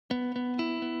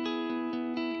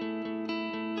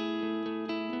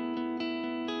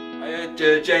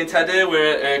Jay and Ted here,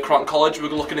 we're at Cronton College. We're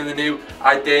looking in the new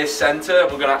Ideas Centre.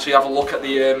 We're going to actually have a look at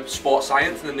the sports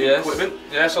science and the new equipment.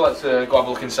 Yeah, so let's go have a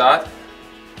look inside.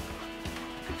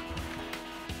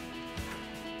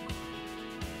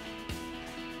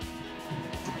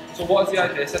 So what is the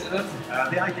Ideas Centre then?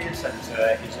 The Ideas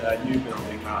Centre is a new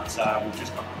building that we've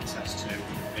just got access to.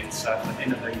 It's for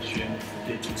innovation,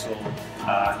 digital,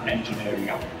 engineering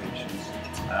applications.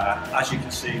 As you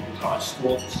can see, we've got a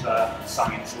sports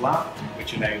science lab,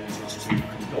 which enables us to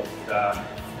conduct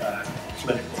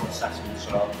clinical assessments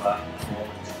of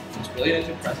performance. It's brilliant, it's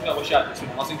impressive. I wish I had this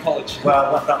when I was in college.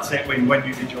 Well, that's it. When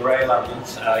you did your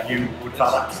A-levels, you would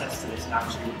have had access to this now,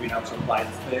 so you would have been able to apply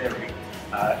the theory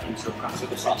into a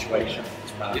practical situation,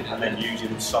 and then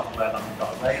using the software that we've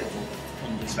got available to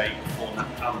undertake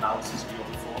analysis of your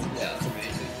performance. Yeah, that's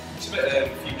amazing. It's a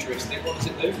bit futuristic. What does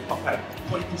it do? Okay,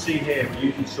 what you can see here, we're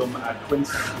using some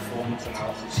Quintet performance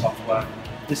analysis software.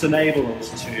 This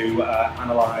enables us to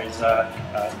analyse the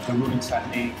running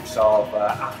techniques of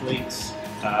athletes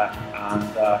and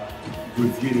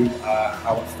review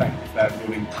how effective their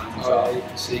running patterns are. You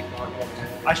can see,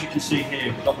 as you can see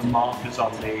here, we've got the markers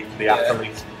on the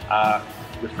athlete.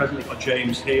 We've presently got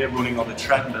James here running on a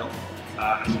treadmill.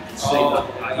 And you can see that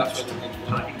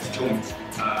at each joint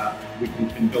we can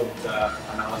conduct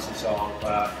analysis of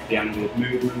the angle of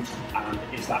movement and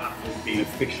is that athlete being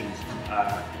efficient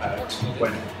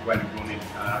when running.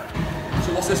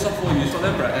 So what's this software used for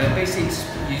then, Brett? Basically it's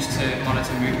used to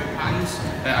monitor movement patterns.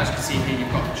 As you can see here,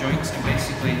 you've got joints, and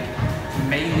basically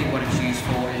mainly what it's used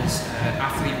for is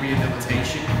athlete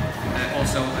rehabilitation,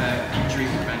 also injury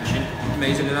prevention.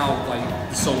 Amazing, and now like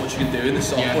there's so much you can do in the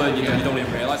software, you don't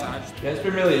even realise. Yeah, it's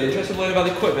been really interesting learning about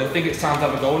the equipment. I think it's time to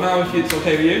have a go now, if it's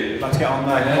okay with you. Let's get on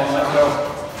there. Come on, let's go.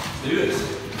 Let's do this.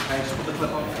 Okay, just put the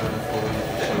clip on before we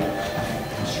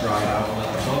stride out a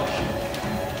little touch.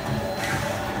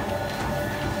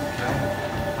 Okay,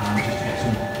 and just to get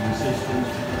some resistance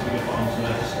because we get onto a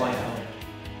slight element.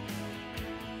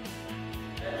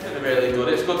 It's really good.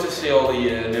 It's good to see all the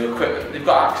new equipment they've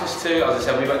got access to. As I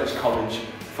said, we went to this college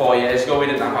 4 years ago. We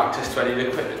didn't have access to any of the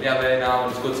equipment they have there now,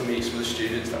 and it's good to meet some of the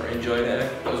students that are enjoying it.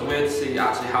 It was weird to see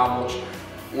actually how much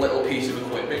little piece of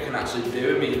equipment can actually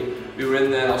do. I mean, we were in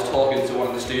there and I was talking to one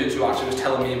of the students who actually was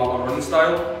telling me about my running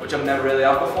style, which I've never really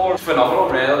had before. It's phenomenal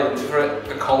really, and for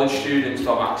a college student to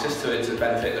have access to it to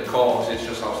benefit the course, it's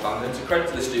just outstanding. It's a credit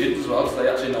to the students as well, because they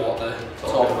actually know what they're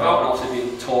talking about and also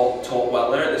being taught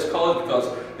well there at this college, because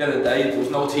at the end of the day, there was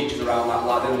no teachers around that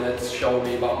lad in there showing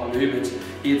me about my movements.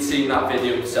 He had seen that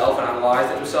video himself and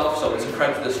analysed it himself, so it's a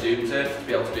credit to the students here to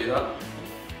be able to do that.